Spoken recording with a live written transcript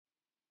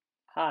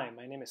Hi,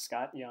 my name is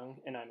Scott Young,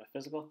 and I'm a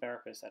physical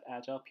therapist at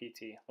Agile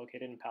PT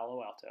located in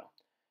Palo Alto.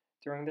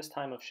 During this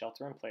time of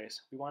shelter in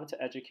place, we wanted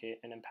to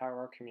educate and empower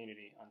our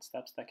community on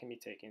steps that can be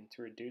taken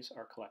to reduce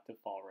our collective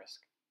fall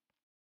risk.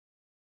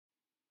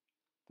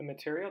 The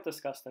material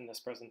discussed in this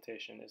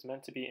presentation is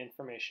meant to be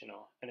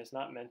informational and is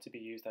not meant to be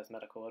used as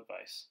medical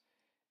advice.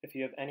 If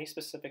you have any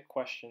specific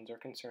questions or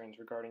concerns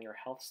regarding your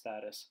health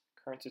status,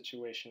 current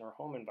situation, or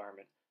home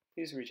environment,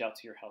 please reach out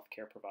to your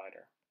healthcare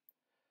provider.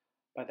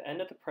 By the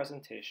end of the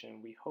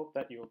presentation, we hope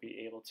that you will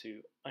be able to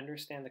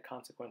understand the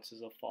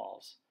consequences of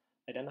falls,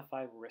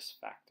 identify risk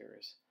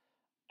factors,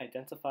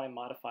 identify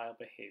modifiable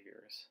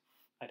behaviors,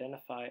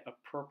 identify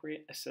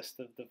appropriate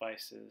assistive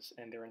devices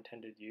and their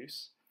intended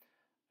use,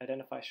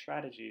 identify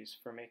strategies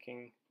for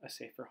making a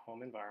safer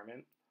home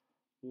environment,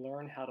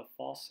 learn how to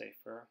fall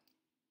safer,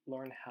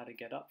 learn how to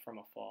get up from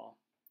a fall,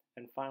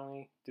 and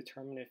finally,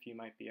 determine if you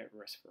might be at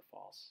risk for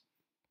falls.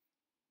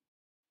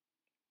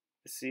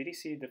 The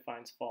CDC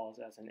defines falls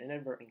as an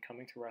inadvertent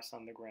coming to rest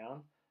on the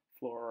ground,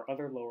 floor, or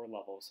other lower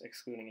levels,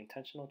 excluding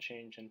intentional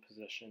change in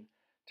position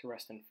to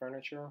rest in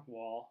furniture,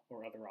 wall,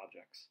 or other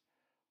objects.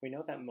 We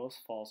know that most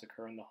falls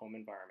occur in the home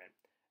environment,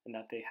 and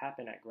that they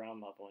happen at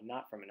ground level and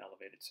not from an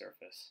elevated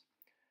surface.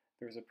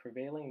 There is a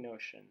prevailing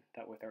notion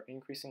that with our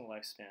increasing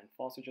lifespan,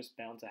 falls are just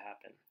bound to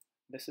happen.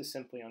 This is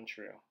simply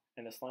untrue,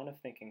 and this line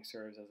of thinking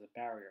serves as a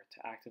barrier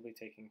to actively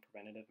taking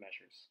preventative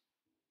measures.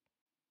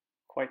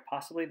 Quite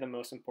possibly the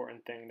most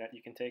important thing that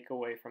you can take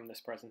away from this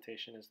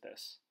presentation is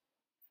this: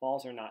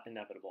 falls are not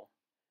inevitable.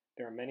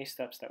 There are many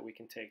steps that we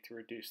can take to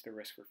reduce the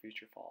risk for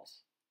future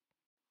falls.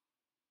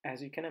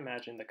 As you can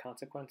imagine, the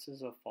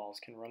consequences of falls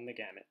can run the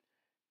gamut.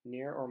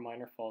 Near or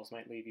minor falls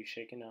might leave you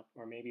shaken up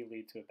or maybe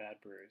lead to a bad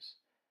bruise.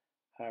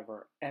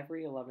 However,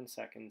 every 11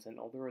 seconds an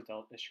older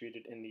adult is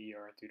treated in the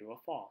ER due to a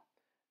fall.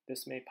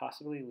 This may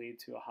possibly lead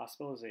to a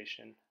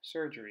hospitalization,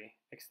 surgery,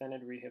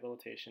 extended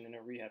rehabilitation in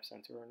a rehab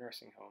center or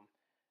nursing home,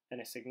 and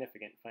a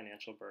significant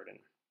financial burden.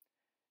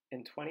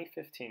 In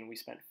 2015, we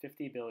spent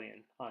 $50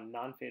 billion on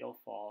non-fatal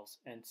falls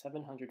and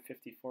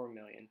 $754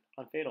 million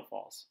on fatal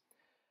falls.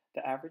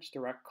 The average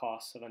direct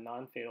cost of a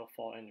non-fatal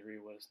fall injury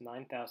was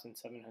 $9,780,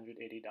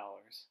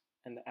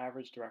 and the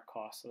average direct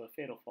cost of a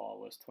fatal fall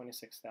was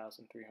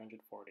 $26,340.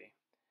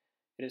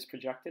 It is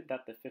projected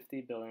that the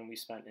 $50 billion we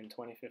spent in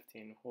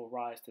 2015 will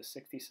rise to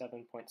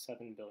 $67.7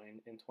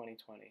 billion in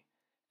 2020,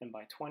 and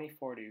by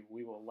 2040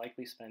 we will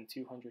likely spend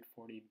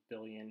 $240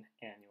 billion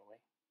annually.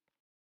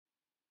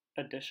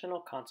 Additional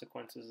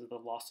consequences of the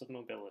loss of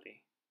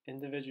mobility.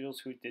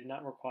 Individuals who did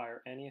not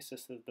require any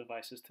assistive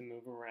devices to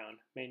move around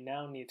may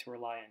now need to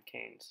rely on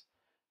canes.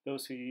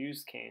 Those who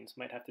used canes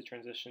might have to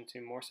transition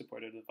to more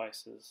supportive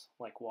devices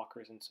like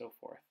walkers and so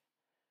forth.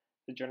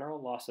 The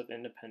general loss of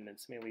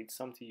independence may lead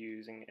some to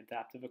using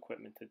adaptive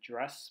equipment to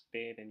dress,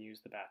 bathe, and use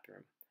the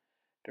bathroom.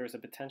 There is a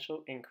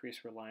potential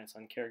increased reliance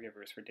on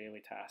caregivers for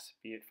daily tasks,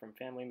 be it from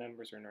family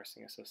members or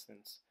nursing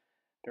assistants.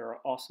 There are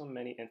also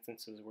many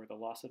instances where the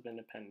loss of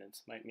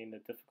independence might mean the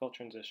difficult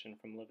transition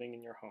from living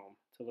in your home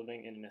to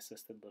living in an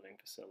assisted living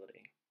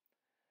facility.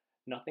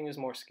 Nothing is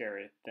more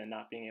scary than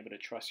not being able to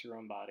trust your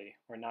own body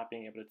or not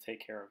being able to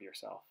take care of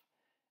yourself.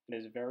 It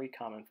is very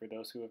common for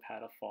those who have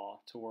had a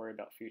fall to worry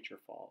about future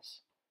falls.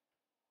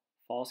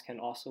 Falls can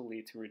also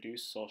lead to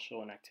reduced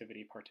social and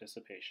activity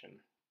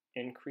participation.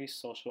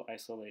 Increased social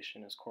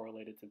isolation is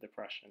correlated to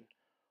depression.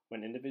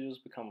 When individuals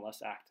become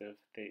less active,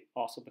 they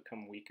also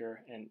become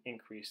weaker and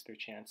increase their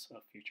chance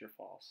of future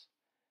falls.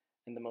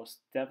 And the most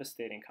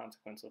devastating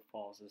consequence of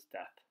falls is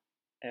death.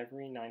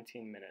 Every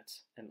 19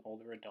 minutes, an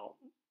older adult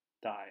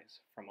dies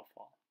from a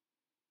fall.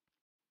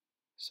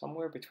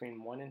 Somewhere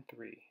between 1 in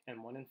 3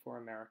 and 1 in 4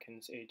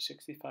 Americans aged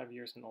 65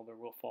 years and older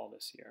will fall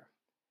this year.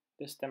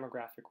 This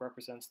demographic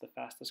represents the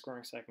fastest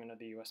growing segment of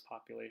the U.S.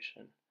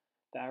 population.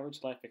 The average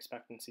life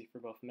expectancy for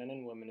both men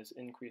and women is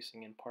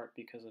increasing in part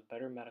because of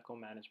better medical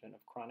management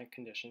of chronic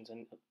conditions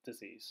and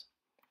disease.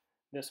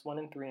 This 1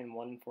 in 3 and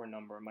 1 in 4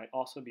 number might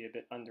also be a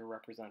bit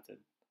underrepresented.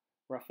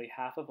 Roughly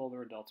half of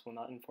older adults will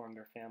not inform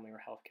their family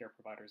or healthcare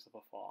providers of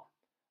a fall.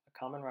 A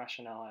common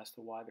rationale as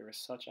to why there is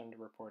such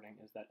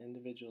underreporting is that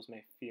individuals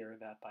may fear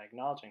that by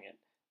acknowledging it,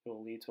 it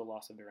will lead to a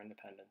loss of their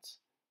independence.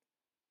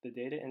 The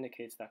data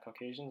indicates that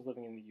Caucasians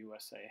living in the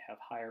USA have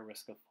higher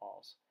risk of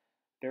falls.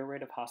 Their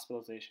rate of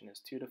hospitalization is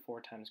 2 to 4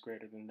 times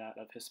greater than that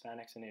of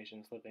Hispanics and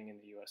Asians living in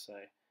the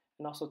USA,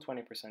 and also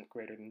 20%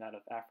 greater than that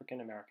of African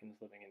Americans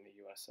living in the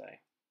USA.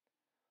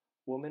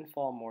 Women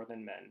fall more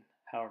than men,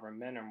 however,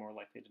 men are more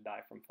likely to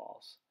die from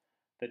falls.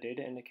 The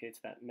data indicates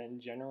that men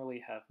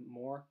generally have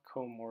more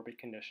comorbid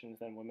conditions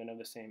than women of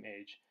the same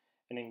age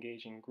and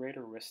engage in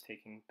greater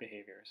risk-taking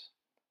behaviors.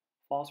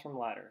 Falls from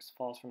ladders,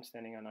 falls from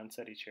standing on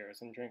unsteady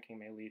chairs, and drinking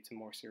may lead to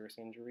more serious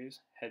injuries,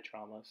 head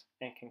traumas,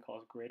 and can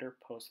cause greater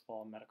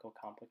post-fall medical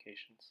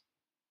complications.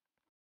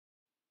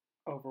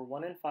 Over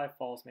 1 in 5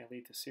 falls may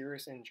lead to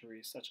serious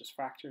injuries such as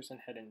fractures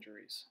and head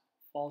injuries.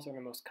 Falls are the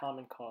most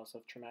common cause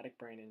of traumatic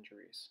brain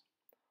injuries.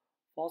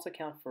 Falls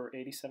account for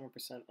 87%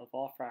 of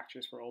all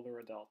fractures for older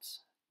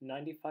adults.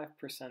 95%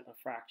 of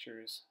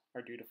fractures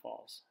are due to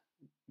falls.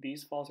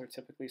 These falls are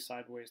typically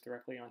sideways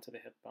directly onto the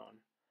hip bone.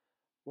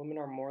 Women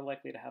are more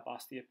likely to have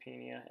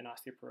osteopenia and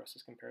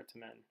osteoporosis compared to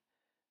men.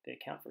 They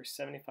account for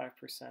 75%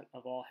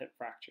 of all hip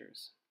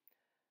fractures.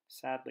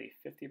 Sadly,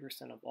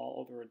 50% of all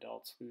older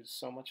adults lose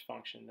so much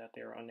function that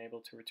they are unable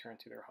to return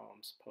to their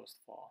homes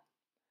post-fall.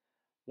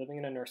 Living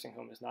in a nursing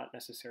home is not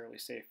necessarily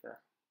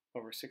safer.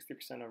 Over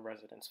 60% of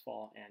residents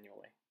fall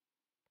annually.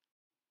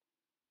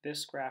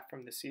 This graph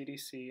from the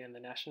CDC and the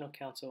National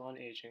Council on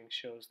Aging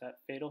shows that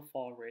fatal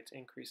fall rates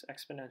increase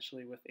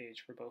exponentially with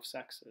age for both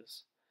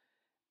sexes.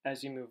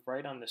 As you move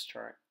right on this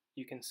chart,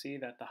 you can see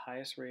that the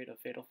highest rate of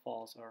fatal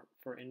falls are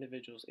for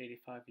individuals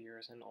 85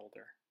 years and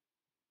older.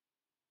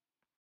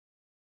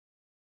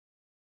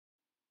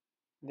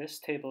 This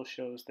table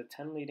shows the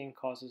 10 leading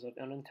causes of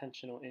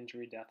unintentional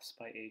injury deaths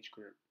by age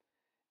group.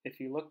 If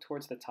you look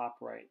towards the top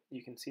right,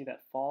 you can see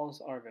that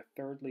falls are the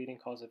third leading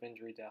cause of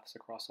injury deaths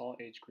across all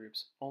age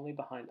groups, only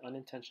behind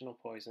unintentional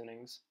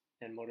poisonings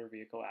and motor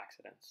vehicle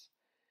accidents.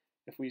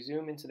 If we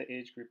zoom into the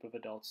age group of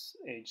adults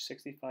aged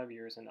 65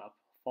 years and up,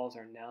 falls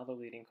are now the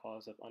leading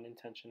cause of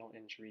unintentional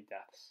injury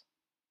deaths.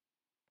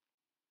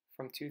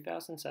 From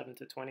 2007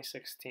 to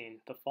 2016,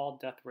 the fall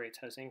death rate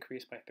has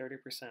increased by 30%,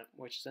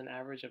 which is an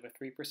average of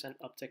a 3%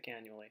 uptick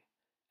annually.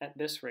 At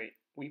this rate,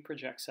 we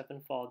project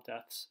 7 fall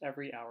deaths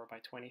every hour by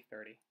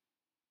 2030.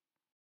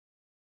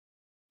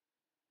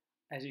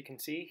 As you can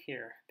see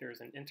here, there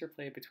is an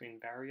interplay between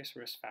various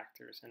risk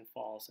factors and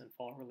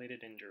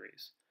fall-related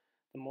injuries.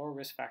 The more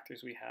risk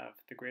factors we have,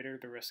 the greater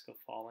the risk of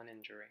fall and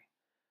injury.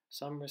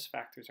 Some risk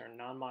factors are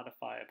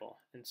non-modifiable,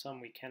 and some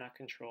we cannot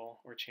control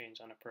or change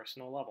on a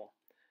personal level.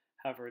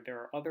 However, there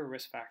are other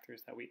risk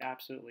factors that we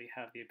absolutely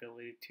have the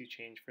ability to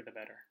change for the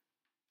better.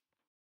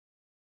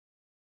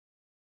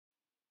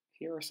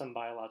 Here are some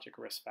biologic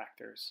risk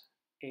factors.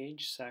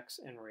 Age, sex,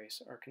 and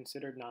race are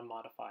considered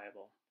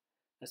non-modifiable.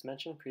 As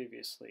mentioned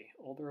previously,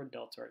 older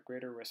adults are at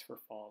greater risk for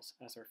falls,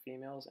 as are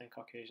females and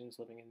Caucasians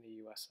living in the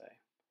USA.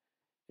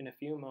 In a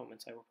few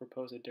moments, I will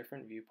propose a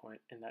different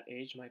viewpoint in that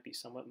age might be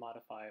somewhat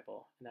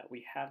modifiable and that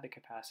we have the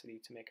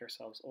capacity to make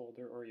ourselves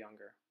older or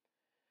younger.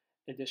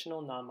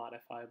 Additional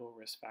non-modifiable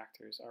risk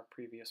factors are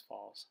previous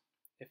falls.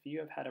 If you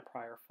have had a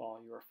prior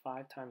fall, you are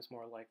 5 times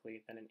more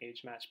likely than an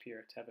age-matched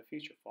peer to have a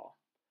future fall.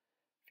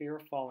 Fear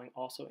of falling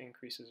also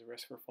increases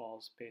risk for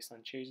falls based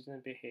on changes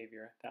in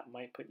behavior that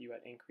might put you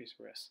at increased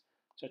risk,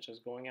 such as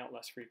going out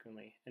less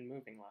frequently and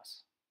moving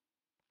less.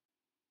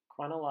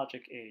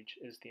 Chronologic age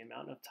is the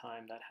amount of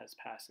time that has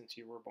passed since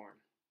you were born.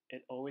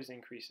 It always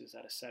increases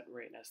at a set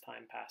rate as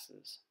time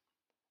passes.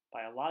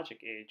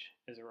 Biologic age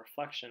is a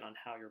reflection on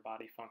how your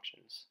body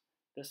functions.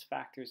 This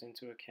factors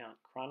into account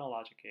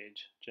chronologic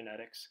age,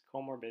 genetics,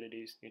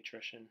 comorbidities,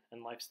 nutrition,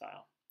 and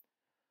lifestyle.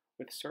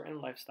 With certain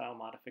lifestyle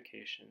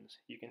modifications,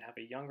 you can have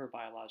a younger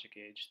biologic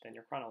age than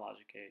your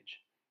chronologic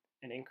age.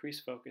 An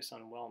increased focus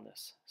on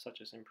wellness,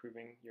 such as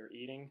improving your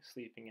eating,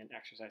 sleeping, and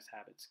exercise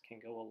habits, can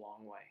go a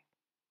long way.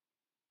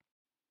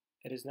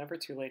 It is never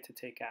too late to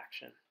take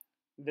action.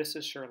 This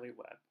is Shirley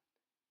Webb.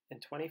 In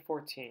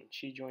 2014,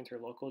 she joined her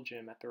local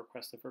gym at the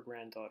request of her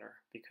granddaughter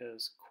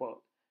because,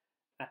 quote,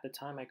 "At the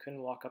time I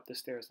couldn't walk up the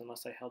stairs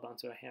unless I held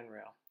onto a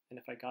handrail, and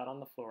if I got on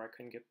the floor I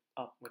couldn't get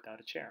up without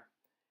a chair.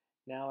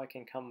 Now I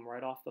can come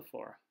right off the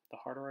floor. The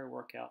harder I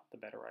work out, the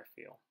better I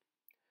feel."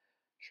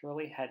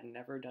 Shirley had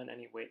never done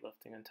any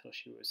weightlifting until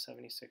she was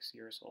 76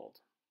 years old.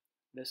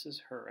 This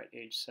is her at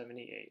age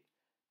 78,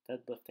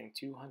 deadlifting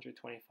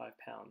 225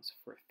 pounds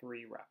for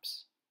 3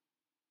 reps.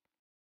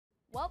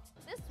 Well,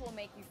 this will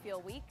make you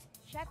feel weak.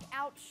 Check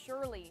out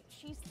Shirley.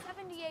 She's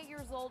 78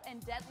 years old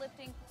and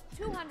deadlifting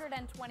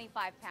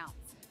 225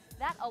 pounds.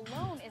 That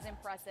alone is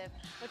impressive,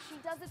 but she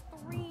does it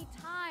 3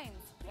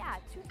 times. Yeah,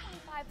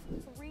 225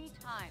 3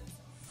 times.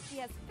 She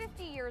has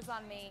 50 years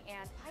on me,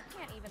 and I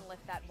can't even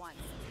lift that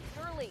once.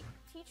 Shirley,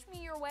 teach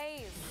me your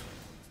ways.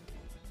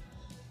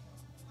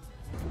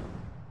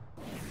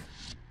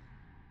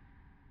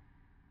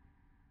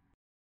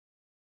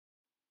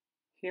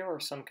 Here are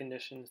some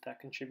conditions that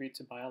contribute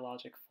to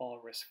biologic fall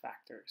risk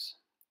factors.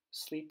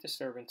 Sleep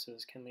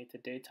disturbances can lead to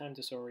daytime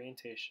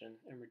disorientation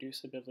and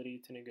reduced ability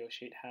to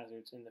negotiate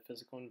hazards in the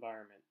physical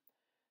environment.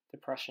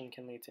 Depression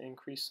can lead to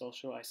increased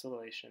social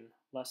isolation,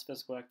 less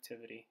physical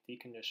activity,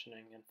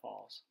 deconditioning, and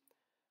falls.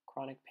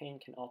 Chronic pain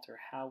can alter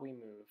how we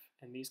move,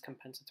 and these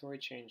compensatory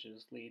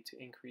changes lead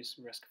to increased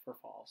risk for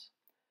falls.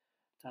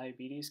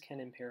 Diabetes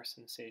can impair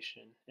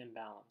sensation and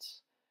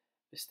balance.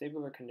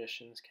 Vestibular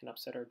conditions can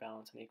upset our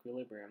balance and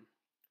equilibrium.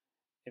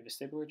 A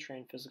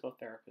vestibular-trained physical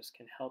therapist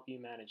can help you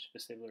manage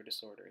vestibular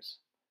disorders.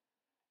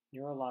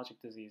 Neurologic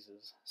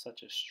diseases,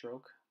 such as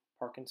stroke,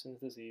 Parkinson's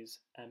disease,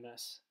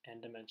 MS,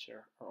 and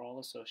dementia, are all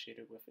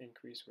associated with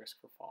increased risk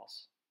for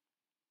falls.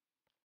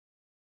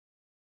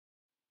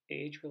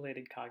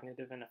 Age-related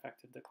cognitive and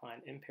affective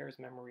decline impairs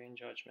memory and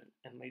judgment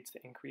and leads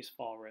to increased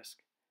fall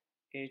risk.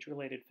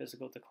 Age-related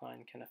physical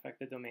decline can affect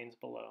the domains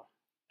below.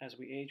 As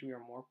we age, we are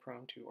more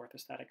prone to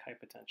orthostatic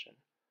hypotension.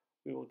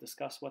 We will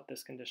discuss what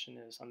this condition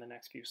is on the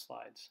next few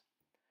slides.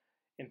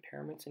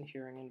 Impairments in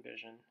hearing and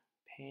vision,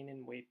 pain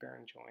in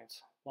weight-bearing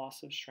joints,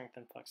 loss of strength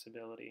and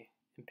flexibility,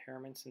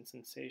 impairments in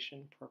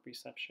sensation,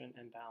 proprioception,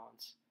 and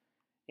balance.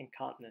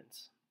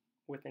 Incontinence.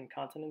 With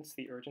incontinence,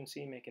 the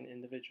urgency make an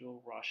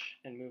individual rush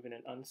and move in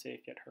an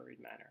unsafe yet hurried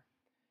manner.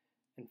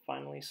 And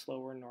finally,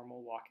 slower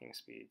normal walking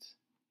speeds.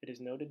 It is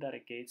noted that a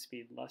gait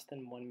speed less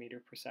than 1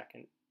 meter per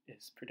second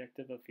is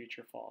predictive of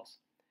future falls.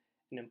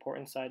 An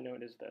important side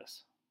note is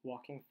this: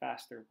 walking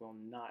faster will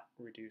not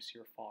reduce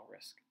your fall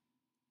risk.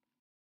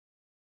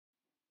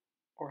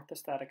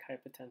 Orthostatic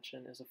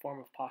hypotension is a form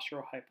of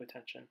postural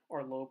hypotension,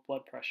 or low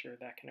blood pressure,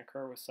 that can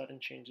occur with sudden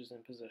changes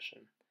in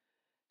position.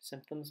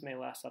 Symptoms may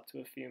last up to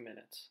a few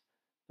minutes.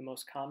 The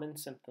most common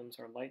symptoms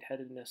are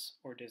lightheadedness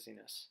or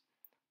dizziness.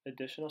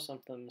 Additional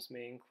symptoms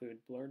may include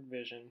blurred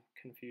vision,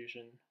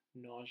 confusion,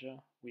 nausea,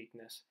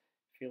 weakness,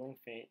 feeling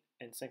faint,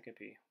 and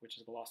syncope, which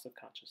is the loss of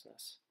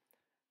consciousness.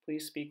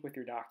 Please speak with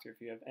your doctor if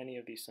you have any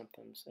of these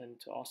symptoms, and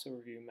to also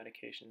review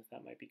medications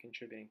that might be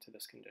contributing to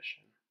this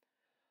condition.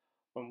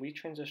 When we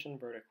transition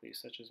vertically,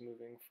 such as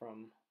moving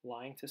from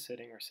lying to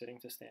sitting or sitting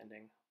to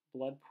standing,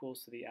 blood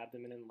pools to the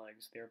abdomen and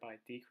legs, thereby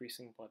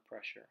decreasing blood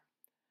pressure.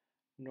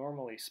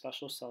 Normally,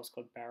 special cells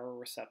called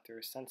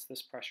baroreceptors sense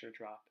this pressure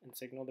drop and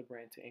signal the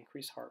brain to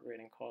increase heart rate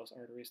and cause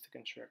arteries to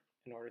constrict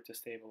in order to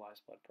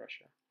stabilize blood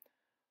pressure.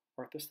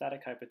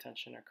 Orthostatic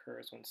hypotension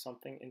occurs when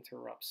something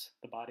interrupts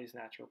the body's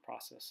natural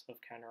process of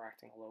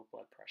counteracting low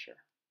blood pressure.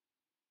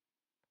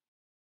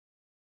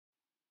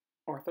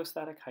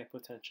 Orthostatic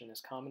hypotension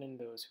is common in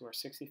those who are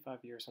 65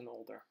 years and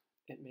older.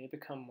 It may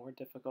become more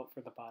difficult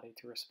for the body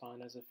to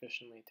respond as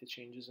efficiently to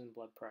changes in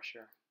blood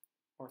pressure.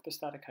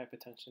 Orthostatic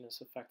hypotension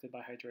is affected by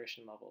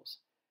hydration levels.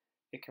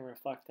 It can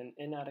reflect an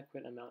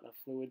inadequate amount of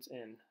fluids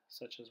in,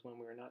 such as when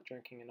we are not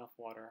drinking enough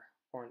water,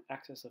 or an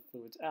excess of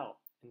fluids out,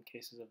 in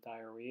cases of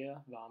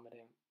diarrhea,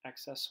 vomiting,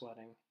 excess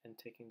sweating, and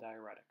taking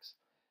diuretics.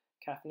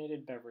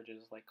 Caffeinated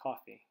beverages like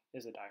coffee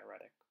is a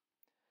diuretic.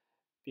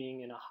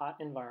 Being in a hot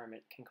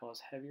environment can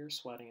cause heavier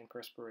sweating and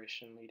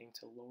perspiration, leading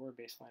to lower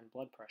baseline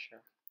blood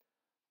pressure.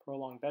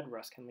 Prolonged bed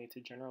rest can lead to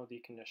general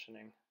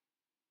deconditioning.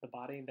 The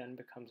body then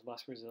becomes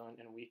less resilient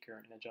and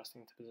weaker in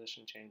adjusting to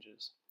position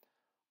changes.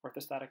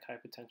 Orthostatic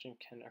hypotension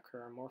can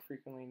occur more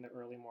frequently in the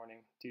early morning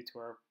due to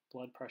our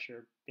blood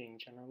pressure being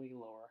generally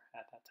lower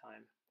at that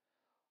time.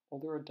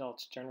 Older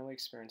adults generally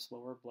experience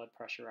lower blood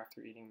pressure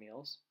after eating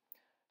meals.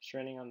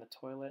 Straining on the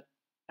toilet,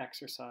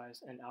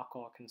 exercise, and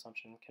alcohol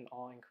consumption can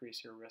all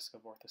increase your risk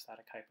of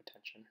orthostatic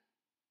hypotension.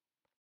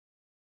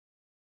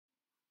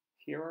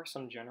 Here are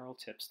some general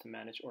tips to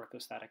manage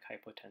orthostatic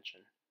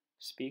hypotension.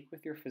 Speak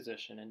with your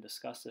physician and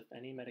discuss if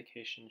any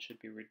medication should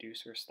be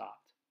reduced or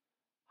stopped.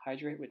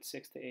 Hydrate with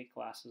 6 to 8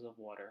 glasses of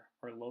water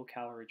or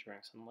low-calorie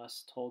drinks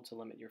unless told to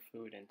limit your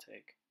fluid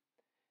intake.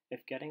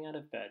 If getting out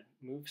of bed,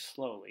 move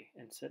slowly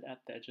and sit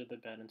at the edge of the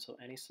bed until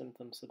any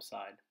symptoms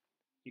subside.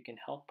 You can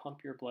help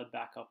pump your blood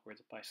back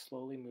upwards by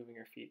slowly moving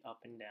your feet up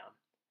and down.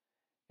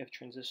 If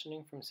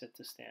transitioning from sit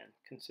to stand,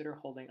 consider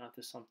holding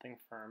onto something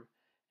firm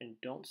and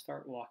don't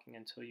start walking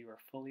until you are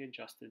fully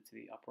adjusted to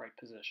the upright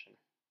position.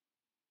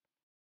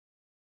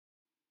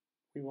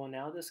 We will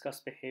now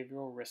discuss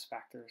behavioral risk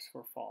factors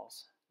for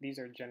falls. These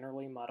are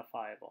generally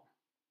modifiable.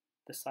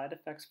 The side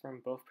effects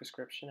from both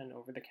prescription and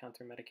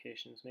over-the-counter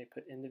medications may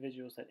put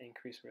individuals at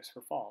increased risk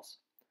for falls.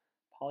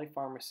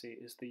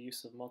 Polypharmacy is the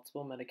use of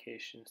multiple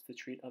medications to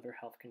treat other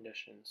health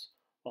conditions.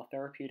 While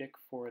therapeutic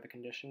for the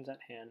conditions at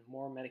hand,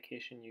 more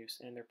medication use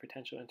and their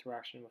potential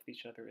interaction with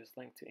each other is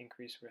linked to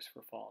increased risk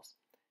for falls.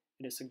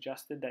 It is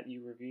suggested that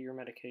you review your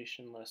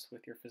medication list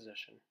with your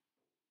physician.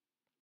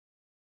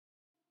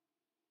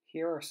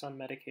 Here are some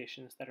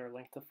medications that are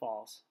linked to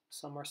falls.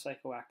 Some are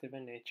psychoactive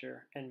in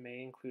nature and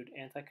may include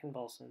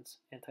anticonvulsants,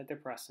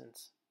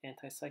 antidepressants,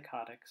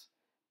 antipsychotics,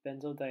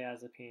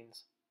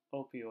 benzodiazepines,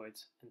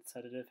 opioids, and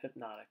sedative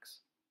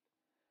hypnotics.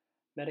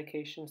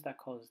 Medications that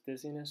cause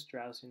dizziness,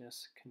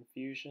 drowsiness,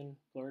 confusion,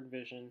 blurred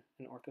vision,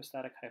 and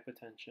orthostatic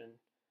hypotension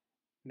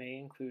may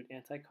include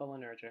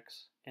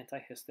anticholinergics,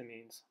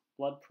 antihistamines,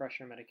 blood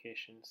pressure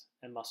medications,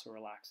 and muscle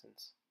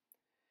relaxants.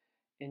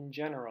 In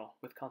general,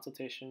 with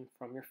consultation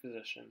from your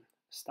physician,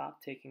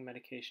 stop taking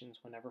medications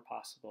whenever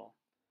possible,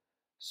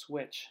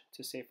 switch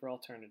to safer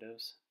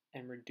alternatives,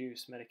 and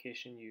reduce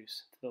medication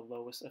use to the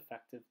lowest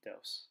effective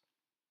dose.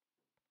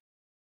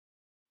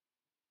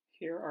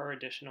 Here are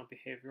additional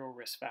behavioral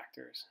risk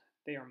factors.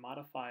 They are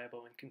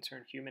modifiable and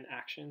concern human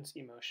actions,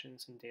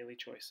 emotions, and daily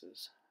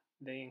choices.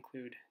 They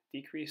include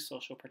decreased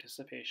social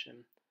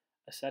participation,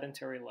 a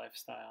sedentary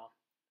lifestyle,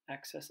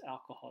 excess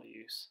alcohol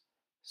use,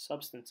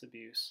 substance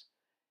abuse,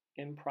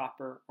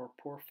 improper or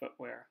poor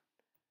footwear,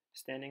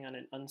 standing on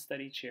an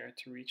unsteady chair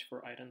to reach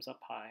for items up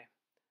high,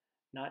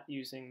 not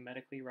using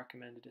medically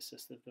recommended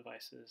assistive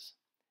devices,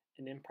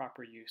 and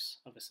improper use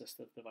of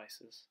assistive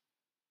devices.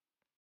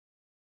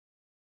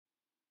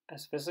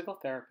 As physical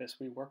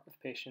therapists, we work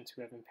with patients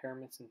who have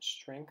impairments in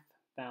strength,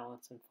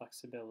 balance, and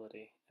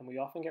flexibility, and we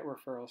often get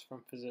referrals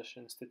from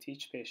physicians to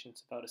teach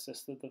patients about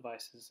assistive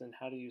devices and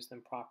how to use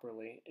them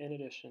properly, in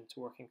addition to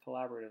working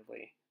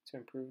collaboratively to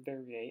improve their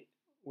gait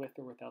with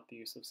or without the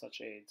use of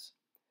such aids.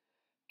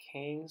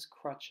 Canes,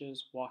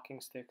 crutches, walking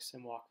sticks,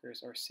 and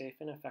walkers are safe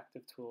and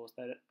effective tools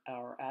that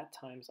are at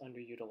times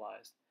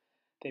underutilized.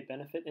 They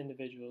benefit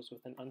individuals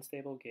with an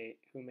unstable gait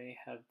who may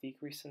have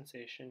decreased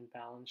sensation,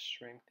 balance,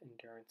 strength,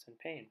 endurance, and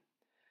pain.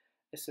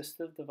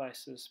 Assistive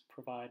devices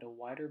provide a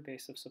wider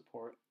base of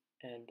support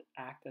and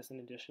act as an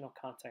additional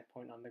contact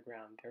point on the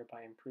ground,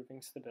 thereby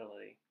improving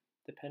stability.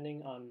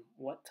 Depending on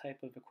what type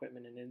of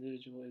equipment an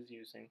individual is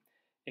using,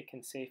 it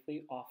can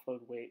safely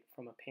offload weight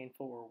from a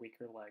painful or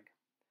weaker leg.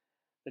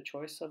 The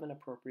choice of an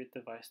appropriate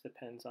device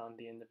depends on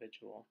the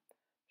individual.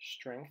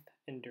 Strength,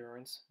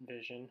 endurance,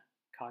 vision,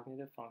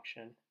 cognitive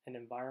function, and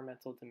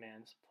environmental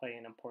demands play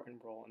an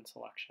important role in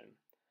selection.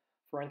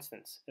 For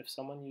instance, if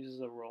someone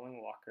uses a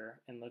rolling walker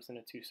and lives in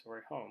a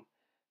two-story home,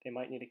 they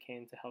might need a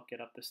cane to help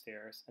get up the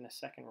stairs and a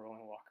second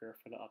rolling walker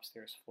for the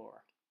upstairs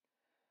floor.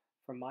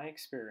 From my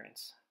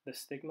experience, the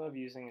stigma of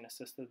using an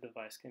assistive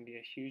device can be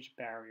a huge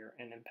barrier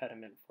and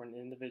impediment for an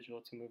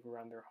individual to move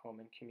around their home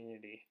and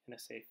community in a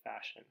safe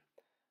fashion.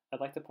 I'd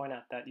like to point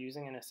out that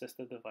using an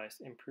assistive device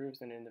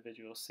improves an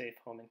individual's safe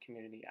home and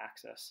community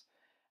access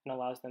and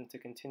allows them to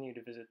continue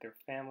to visit their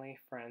family,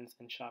 friends,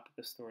 and shop at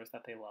the stores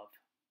that they love.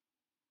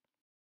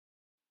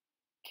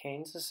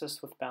 Canes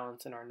assist with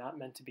balance and are not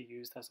meant to be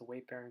used as a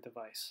weight-bearing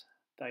device.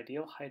 The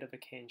ideal height of a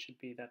cane should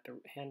be that the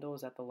handle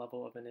is at the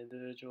level of an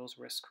individual's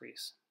wrist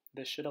crease.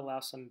 This should allow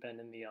some bend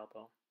in the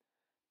elbow.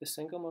 The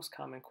single most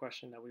common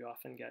question that we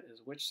often get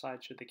is which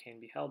side should the cane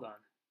be held on?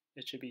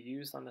 It should be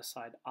used on the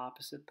side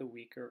opposite the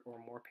weaker or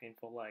more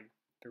painful leg.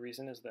 The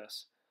reason is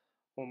this.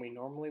 When we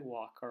normally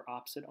walk, our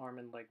opposite arm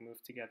and leg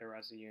move together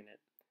as a unit.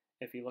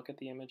 If you look at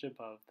the image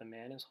above, the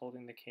man is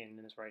holding the cane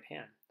in his right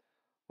hand.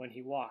 When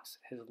he walks,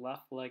 his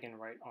left leg and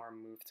right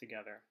arm move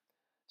together.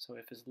 So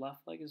if his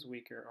left leg is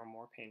weaker or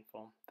more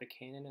painful, the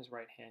cane in his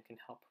right hand can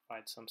help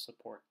provide some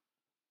support.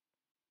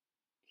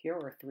 Here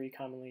are 3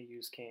 commonly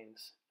used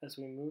canes. As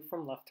we move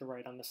from left to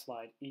right on the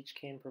slide, each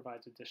cane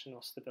provides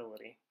additional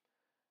stability.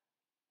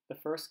 The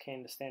first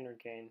cane, the standard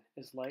cane,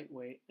 is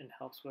lightweight and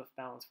helps with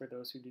balance for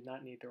those who do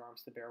not need their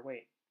arms to bear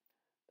weight.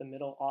 The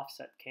middle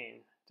offset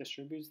cane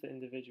distributes the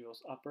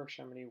individual's upper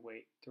extremity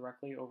weight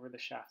directly over the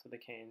shaft of the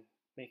cane,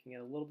 making it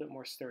a little bit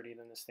more sturdy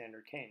than the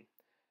standard cane.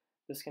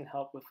 This can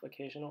help with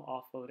occasional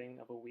offloading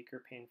of a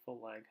weaker,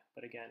 painful leg,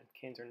 but again,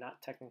 canes are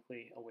not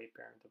technically a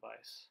weight-bearing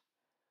device.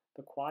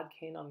 The quad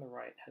cane on the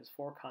right has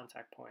 4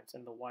 contact points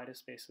and the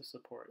widest base of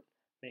support,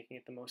 making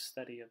it the most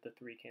steady of the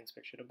 3 canes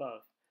pictured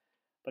above.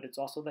 But it's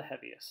also the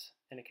heaviest,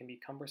 and it can be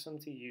cumbersome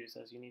to use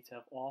as you need to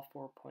have all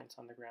 4 points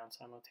on the ground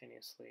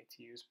simultaneously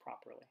to use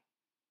properly.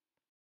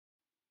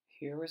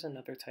 Here is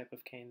another type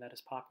of cane that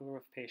is popular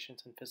with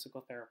patients and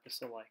physical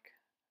therapists alike.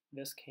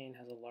 This cane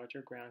has a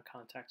larger ground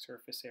contact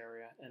surface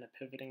area and a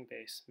pivoting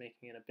base,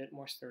 making it a bit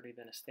more sturdy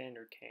than a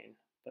standard cane,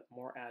 but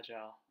more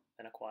agile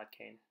than a quad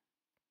cane.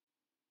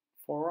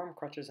 Forearm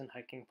crutches and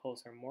hiking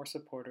poles are more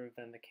supportive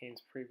than the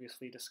canes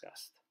previously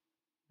discussed.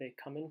 They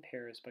come in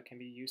pairs but can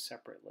be used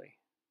separately.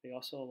 They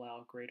also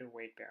allow greater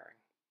weight bearing.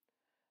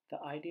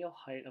 The ideal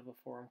height of a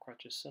forearm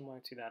crutch is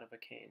similar to that of a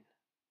cane.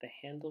 The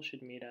handle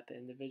should meet at the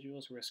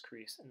individual's wrist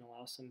crease and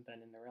allow some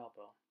bend in their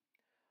elbow.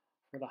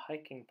 For the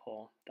hiking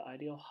pole, the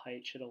ideal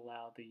height should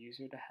allow the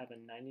user to have a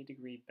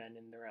 90-degree bend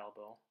in their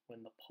elbow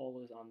when the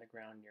pole is on the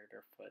ground near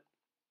their foot.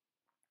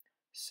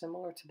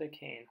 Similar to the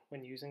cane,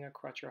 when using a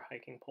crutch or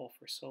hiking pole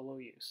for solo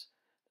use,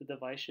 the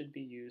device should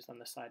be used on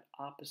the side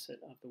opposite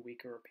of the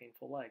weaker or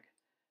painful leg.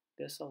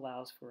 This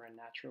allows for a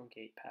natural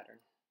gait pattern.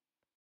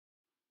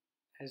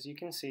 As you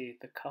can see,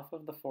 the cuff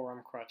of the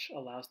forearm crutch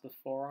allows the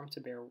forearm to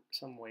bear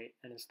some weight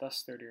and is thus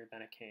sturdier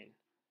than a cane.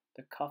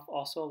 The cuff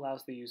also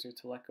allows the user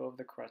to let go of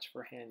the crutch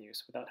for hand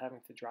use without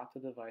having to drop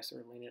the device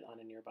or lean it on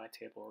a nearby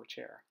table or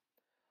chair.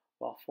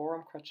 While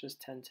forearm crutches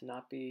tend to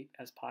not be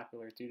as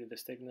popular due to the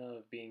stigma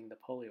of being the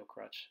polio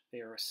crutch, they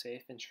are a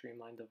safe and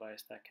streamlined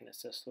device that can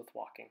assist with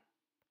walking.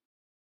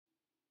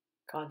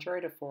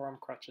 Contrary to forearm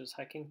crutches,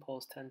 hiking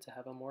poles tend to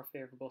have a more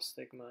favorable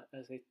stigma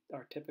as they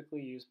are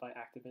typically used by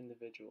active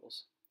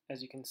individuals.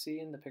 As you can see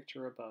in the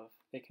picture above,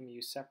 they can be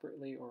used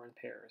separately or in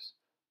pairs.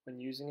 When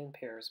using in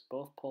pairs,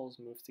 both poles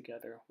move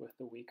together with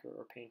the weaker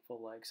or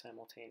painful leg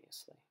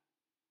simultaneously.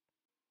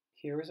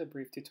 Here is a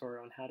brief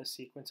tutorial on how to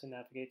sequence and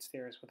navigate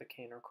stairs with a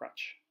cane or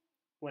crutch.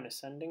 When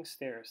ascending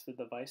stairs, the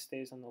device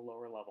stays on the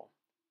lower level.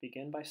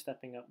 Begin by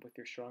stepping up with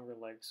your stronger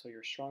leg so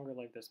your stronger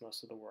leg does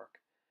most of the work.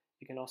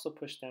 You can also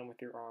push down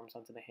with your arms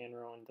onto the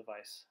handrail and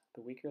device.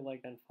 The weaker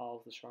leg then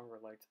follows the stronger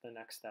leg to the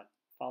next step,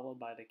 followed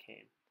by the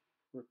cane.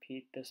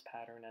 Repeat this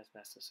pattern as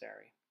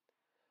necessary.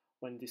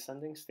 When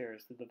descending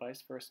stairs, the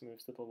device first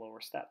moves to the lower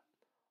step.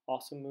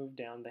 Also move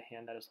down the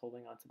hand that is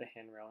holding onto the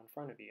handrail in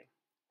front of you.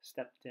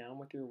 Step down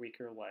with your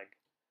weaker leg.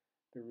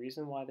 The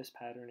reason why this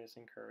pattern is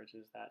encouraged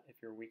is that if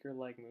your weaker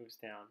leg moves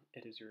down,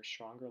 it is your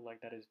stronger leg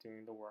that is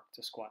doing the work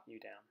to squat you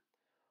down.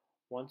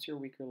 Once your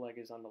weaker leg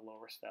is on the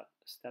lower step,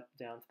 step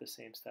down to the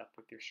same step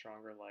with your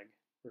stronger leg.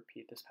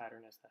 Repeat this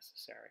pattern as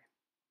necessary.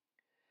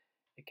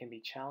 It can be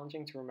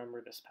challenging to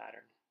remember this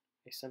pattern.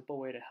 A simple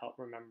way to help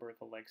remember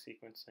the leg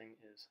sequencing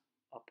is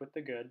up with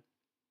the good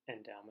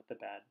and down with the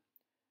bad.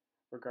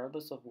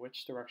 Regardless of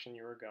which direction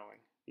you are going,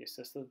 the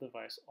assistive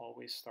device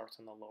always starts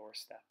on the lower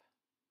step.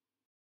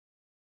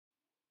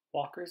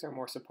 Walkers are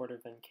more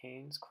supportive than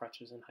canes,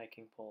 crutches, and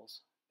hiking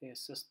poles. They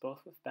assist both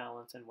with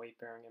balance and weight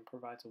bearing and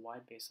provides a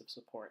wide base of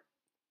support.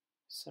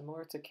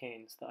 Similar to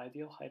canes, the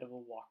ideal height of a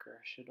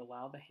walker should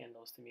allow the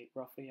handles to meet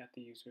roughly at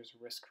the user's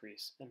wrist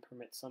crease and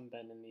permit some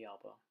bend in the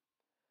elbow.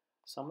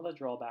 Some of the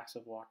drawbacks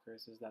of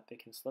walkers is that they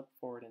can slip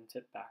forward and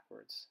tip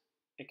backwards.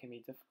 It can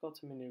be difficult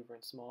to maneuver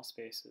in small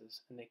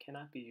spaces, and they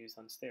cannot be used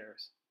on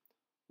stairs.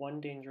 One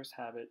dangerous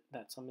habit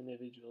that some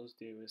individuals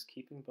do is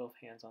keeping both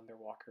hands on their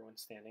walker when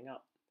standing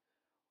up.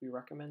 We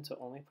recommend to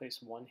only place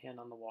one hand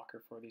on the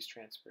walker for these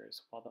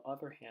transfers, while the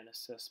other hand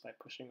assists by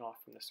pushing off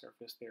from the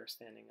surface they are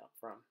standing up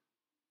from.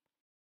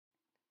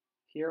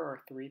 Here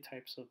are 3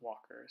 types of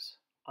walkers.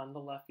 On the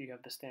left you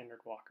have the standard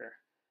walker.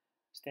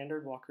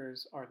 Standard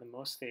walkers are the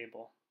most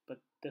stable, but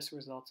this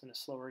results in a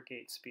slower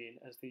gait speed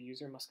as the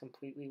user must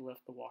completely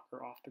lift the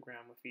walker off the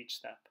ground with each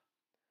step.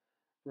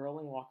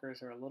 Rolling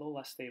walkers are a little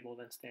less stable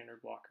than standard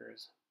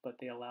walkers, but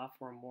they allow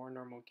for a more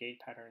normal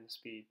gait pattern and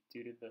speed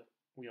due to the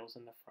wheels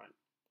in the front.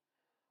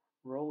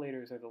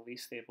 Rollators are the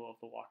least stable of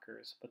the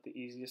walkers, but the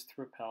easiest to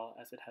propel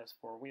as it has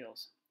 4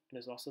 wheels. It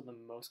is also the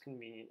most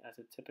convenient as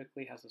it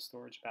typically has a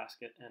storage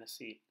basket and a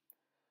seat.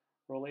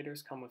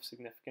 Rollators come with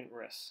significant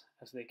risks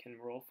as they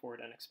can roll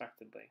forward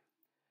unexpectedly.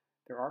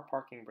 There are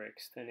parking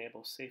brakes to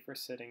enable safer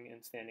sitting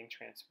and standing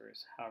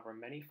transfers, however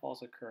many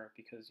falls occur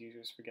because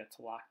users forget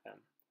to lock them.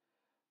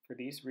 For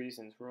these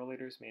reasons,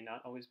 rollators may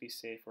not always be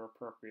safe or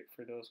appropriate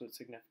for those with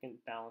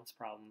significant balance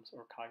problems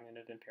or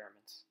cognitive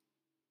impairments.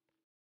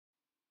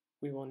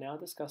 We will now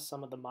discuss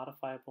some of the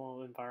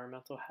modifiable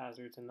environmental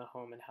hazards in the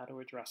home and how to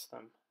address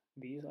them.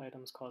 These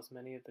items cause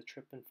many of the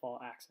trip and fall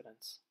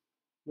accidents.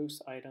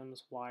 Loose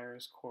items,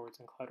 wires, cords,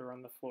 and clutter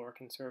on the floor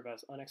can serve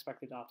as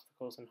unexpected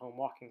obstacles in home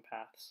walking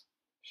paths.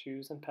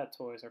 Shoes and pet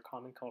toys are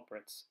common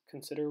culprits.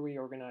 Consider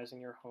reorganizing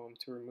your home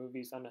to remove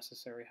these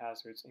unnecessary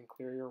hazards and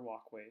clear your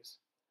walkways.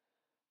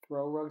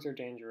 Throw rugs are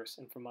dangerous,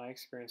 and from my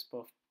experience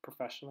both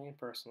professionally and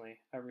personally,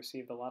 I've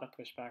received a lot of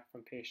pushback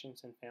from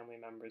patients and family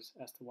members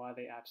as to why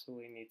they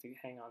absolutely need to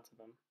hang on to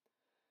them.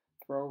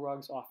 Throw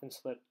rugs often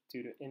slip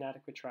due to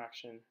inadequate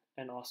traction,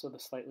 and also the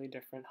slightly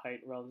different height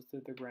relative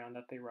to the ground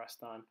that they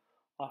rest on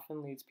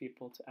often leads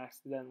people to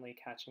accidentally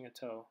catching a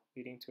toe,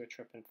 leading to a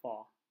trip and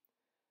fall.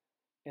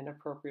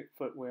 Inappropriate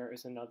footwear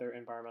is another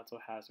environmental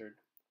hazard.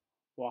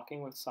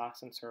 Walking with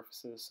socks on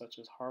surfaces such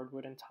as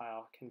hardwood and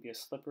tile can be a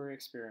slippery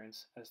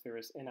experience as there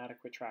is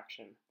inadequate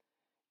traction.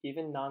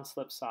 Even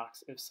non-slip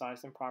socks, if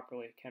sized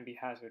improperly, can be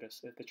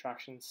hazardous if the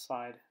traction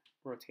side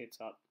rotates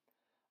up.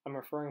 I'm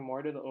referring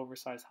more to the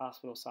oversized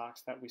hospital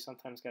socks that we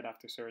sometimes get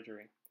after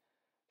surgery.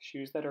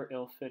 Shoes that are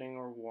ill-fitting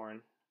or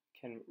worn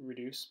can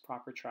reduce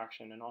proper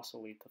traction and also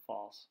lead to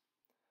falls.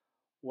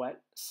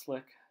 Wet,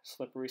 slick,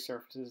 slippery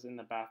surfaces in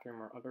the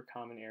bathroom or other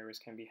common areas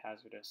can be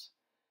hazardous.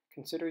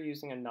 Consider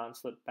using a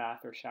non-slip bath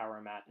or shower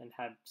mat and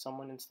have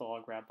someone install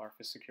a grab bar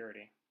for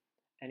security.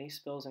 Any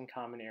spills in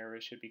common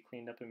areas should be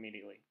cleaned up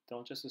immediately.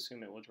 Don't just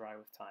assume it will dry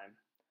with time.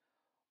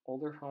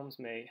 Older homes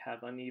may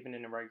have uneven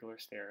and irregular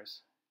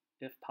stairs.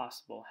 If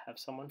possible, have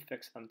someone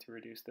fix them to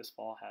reduce this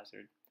fall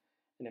hazard.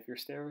 And if your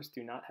stairs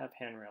do not have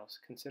handrails,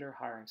 consider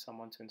hiring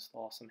someone to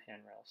install some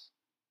handrails.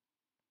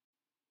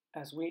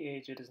 As we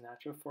age, it is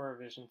natural for our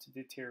vision to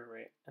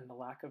deteriorate, and the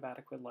lack of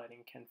adequate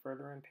lighting can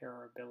further impair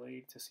our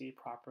ability to see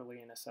properly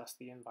and assess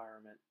the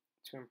environment.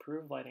 To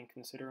improve lighting,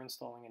 consider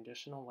installing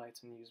additional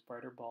lights and use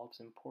brighter bulbs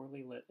in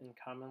poorly lit and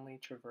commonly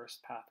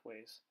traversed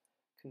pathways.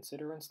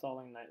 Consider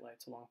installing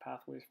nightlights along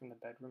pathways from the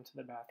bedroom to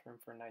the bathroom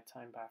for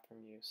nighttime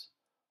bathroom use.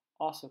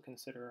 Also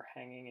consider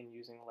hanging and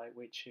using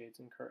lightweight shades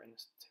and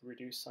curtains to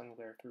reduce sun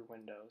glare through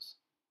windows.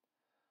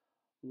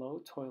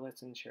 Low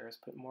toilets and chairs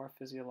put more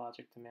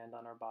physiologic demand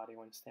on our body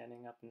when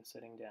standing up and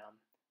sitting down.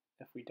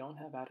 If we don't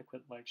have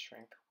adequate leg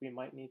strength, we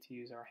might need to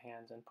use our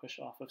hands and push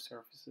off of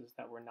surfaces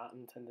that were not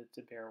intended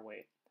to bear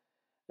weight.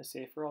 A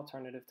safer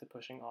alternative to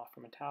pushing off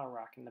from a towel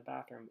rack in the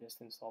bathroom is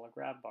to install a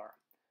grab bar.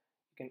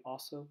 You can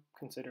also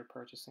consider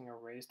purchasing a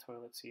raised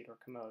toilet seat or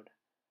commode.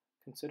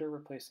 Consider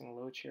replacing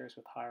low chairs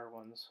with higher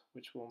ones,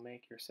 which will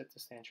make your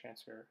sit-to-stand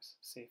transfers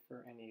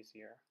safer and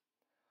easier.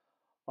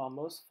 While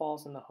most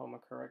falls in the home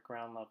occur at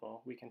ground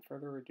level, we can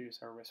further reduce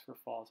our risk for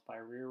falls by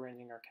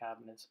rearranging our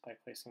cabinets by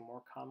placing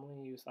more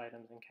commonly used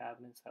items in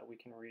cabinets that we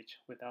can reach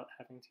without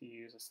having to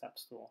use a step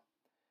stool.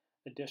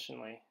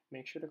 Additionally,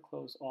 make sure to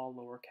close all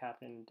lower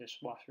cabinet and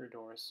dishwasher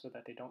doors so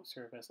that they don't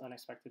serve as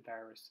unexpected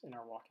barriers in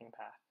our walking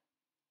path.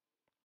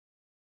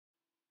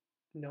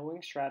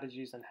 Knowing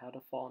strategies on how to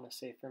fall in a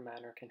safer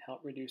manner can help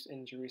reduce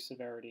injury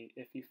severity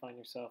if you find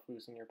yourself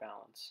losing your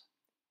balance.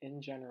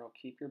 In general,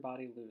 keep your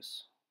body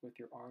loose, with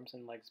your arms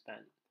and legs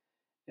bent.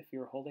 If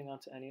you are holding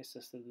onto any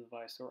assistive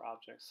device or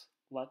objects,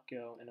 let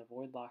go and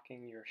avoid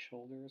locking your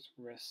shoulders,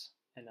 wrists,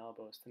 and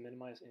elbows to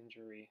minimize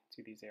injury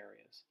to these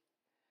areas.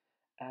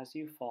 As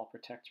you fall,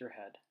 protect your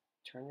head.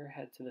 Turn your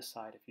head to the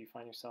side if you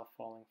find yourself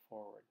falling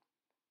forward.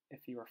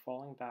 If you are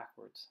falling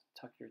backwards,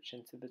 tuck your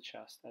chin to the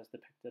chest as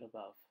depicted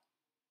above.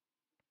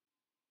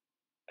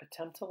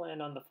 Attempt to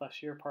land on the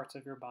fleshier parts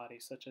of your body,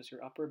 such as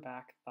your upper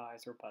back,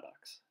 thighs, or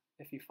buttocks.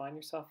 If you find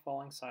yourself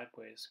falling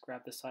sideways,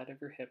 grab the side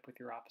of your hip with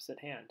your opposite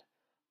hand.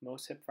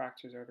 Most hip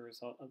fractures are the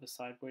result of a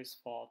sideways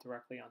fall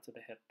directly onto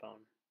the hip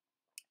bone.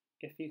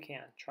 If you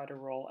can, try to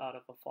roll out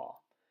of the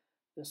fall.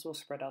 This will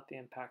spread out the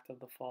impact of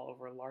the fall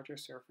over a larger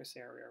surface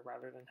area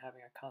rather than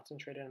having a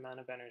concentrated amount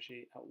of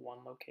energy at one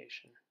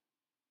location.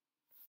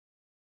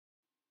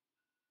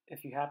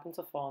 If you happen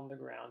to fall on the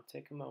ground,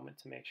 take a moment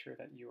to make sure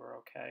that you are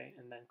okay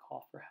and then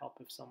call for help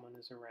if someone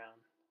is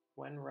around.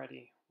 When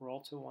ready,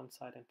 roll to one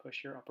side and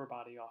push your upper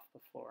body off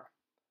the floor.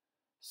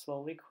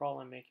 Slowly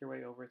crawl and make your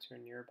way over to a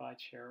nearby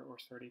chair or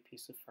sturdy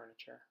piece of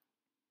furniture.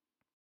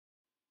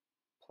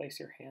 Place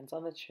your hands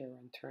on the chair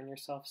and turn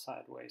yourself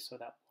sideways so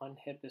that one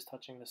hip is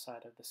touching the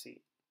side of the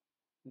seat.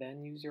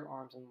 Then use your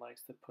arms and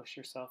legs to push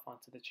yourself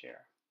onto the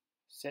chair.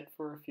 Sit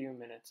for a few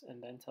minutes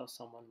and then tell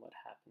someone what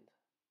happened.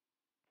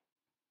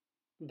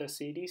 The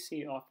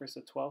CDC offers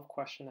a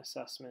 12-question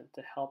assessment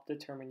to help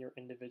determine your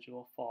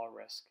individual fall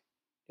risk.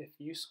 If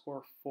you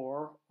score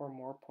 4 or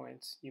more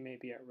points, you may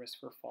be at risk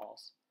for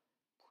falls.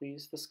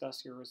 Please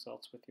discuss your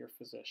results with your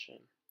physician.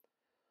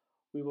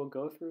 We will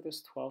go through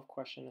this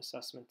 12-question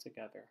assessment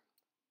together.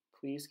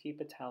 Please keep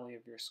a tally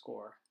of your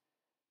score.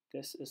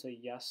 This is a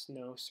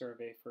yes/no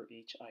survey for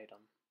each item.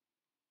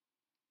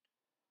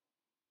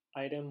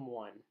 Item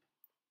 1.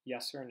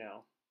 Yes or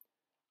no.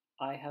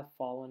 I have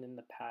fallen in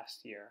the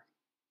past year.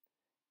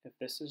 If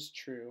this is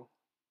true,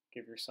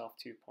 give yourself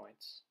 2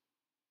 points.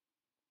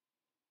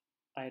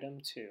 Item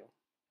 2.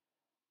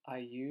 I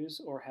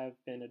use or have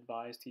been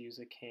advised to use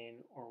a cane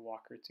or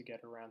walker to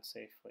get around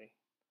safely.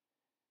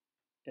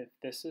 If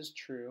this is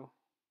true,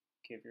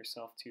 give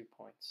yourself 2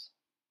 points.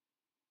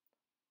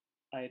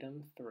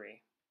 Item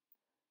 3.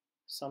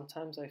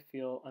 Sometimes I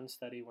feel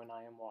unsteady when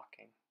I am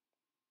walking.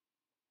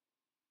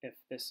 If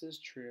this is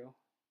true,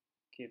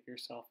 give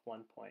yourself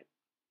 1 point.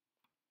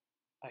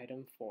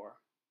 Item 4.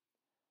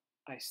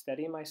 I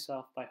steady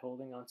myself by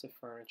holding onto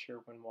furniture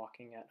when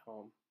walking at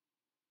home.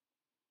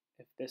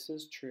 If this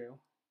is true,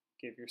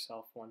 give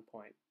yourself 1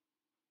 point.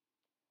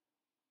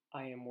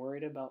 I am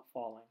worried about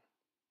falling.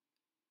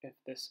 If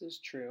this is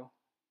true,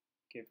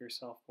 give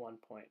yourself 1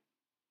 point.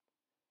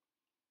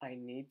 I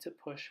need to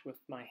push with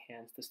my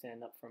hands to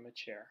stand up from a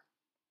chair.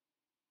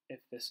 If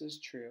this is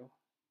true,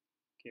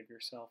 give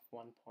yourself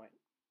 1 point.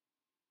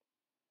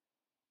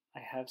 I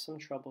have some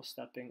trouble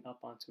stepping up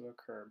onto a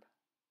curb.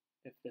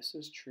 If this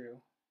is true,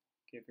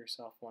 give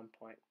yourself 1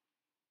 point.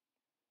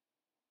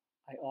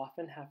 I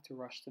often have to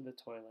rush to the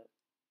toilet.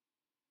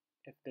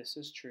 If this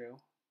is true,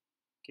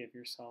 give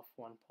yourself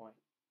 1 point.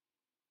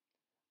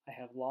 I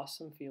have lost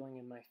some feeling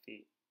in my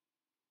feet.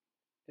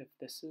 If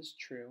this is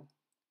true,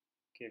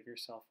 give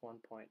yourself 1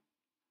 point.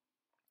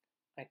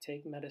 I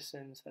take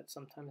medicines that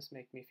sometimes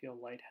make me feel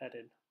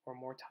lightheaded or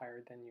more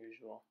tired than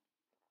usual.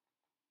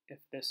 If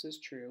this is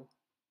true,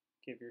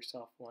 give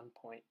yourself 1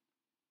 point.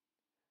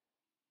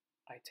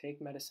 I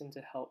take medicine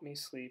to help me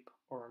sleep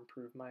or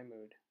improve my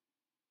mood.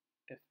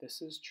 If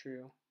this is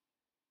true,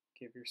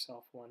 give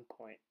yourself 1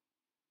 point.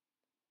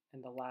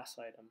 And the last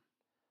item,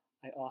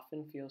 I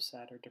often feel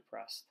sad or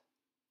depressed.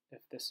 If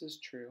this is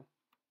true,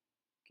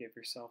 give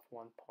yourself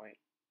 1 point.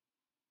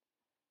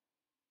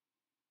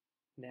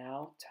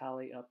 Now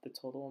tally up the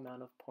total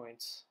amount of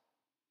points,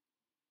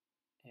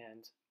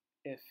 and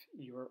if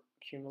your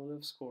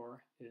cumulative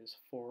score is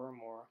 4 or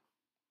more,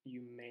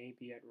 you may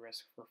be at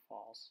risk for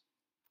falls.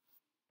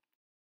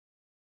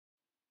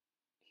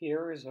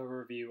 Here is a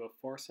review of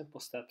 4 simple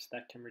steps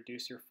that can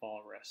reduce your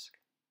fall risk.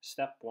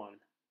 Step 1.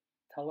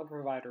 Tell a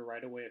provider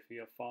right away if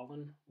you have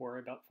fallen, worry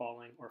about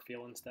falling, or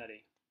feel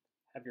unsteady.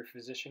 Have your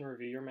physician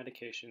review your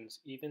medications,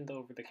 even the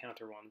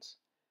over-the-counter ones.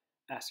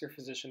 Ask your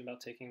physician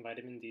about taking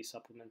vitamin D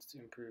supplements to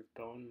improve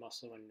bone,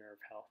 muscle, and nerve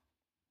health.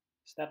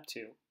 Step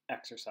 2.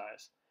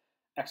 Exercise.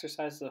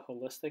 Exercise is a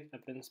holistic,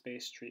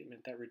 evidence-based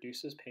treatment that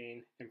reduces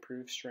pain,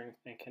 improves strength,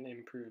 and can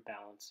improve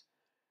balance.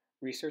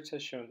 Research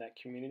has shown that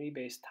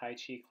community-based Tai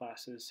Chi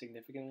classes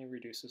significantly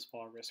reduces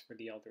fall risk for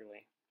the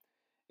elderly.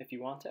 If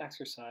you want to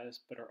exercise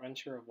but are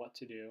unsure of what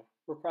to do,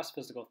 request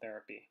physical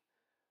therapy.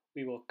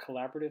 We will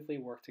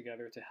collaboratively work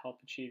together to help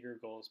achieve your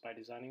goals by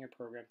designing a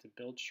program to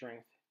build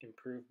strength,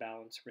 improve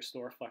balance,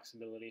 restore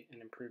flexibility,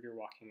 and improve your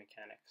walking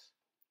mechanics.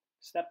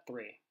 Step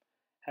 3.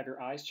 Have your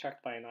eyes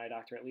checked by an eye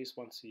doctor at least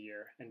once a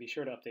year, and be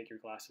sure to update your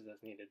glasses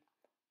as needed.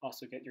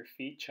 Also, get your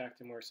feet checked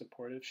and wear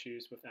supportive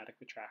shoes with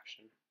adequate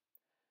traction.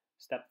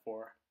 Step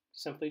 4.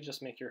 Simply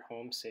just make your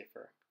home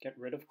safer. Get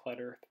rid of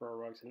clutter, throw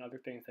rugs, and other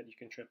things that you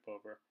can trip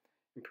over.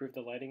 Improve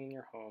the lighting in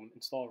your home,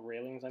 install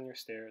railings on your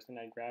stairs, and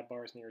add grab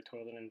bars near your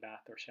toilet and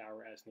bath or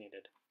shower as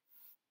needed.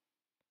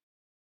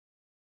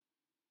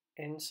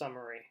 In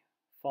summary,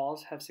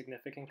 falls have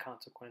significant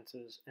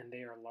consequences and they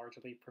are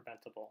largely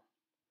preventable.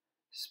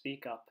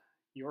 Speak up.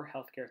 Your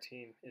healthcare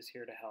team is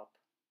here to help.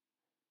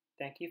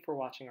 Thank you for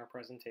watching our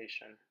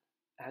presentation.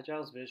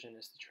 Agile's vision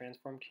is to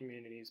transform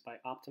communities by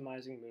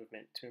optimizing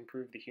movement to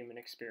improve the human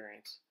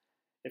experience.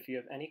 If you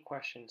have any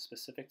questions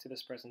specific to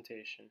this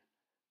presentation,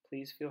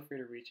 please feel free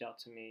to reach out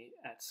to me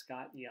at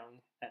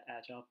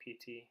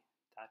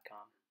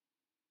scottyoung@agilept.com.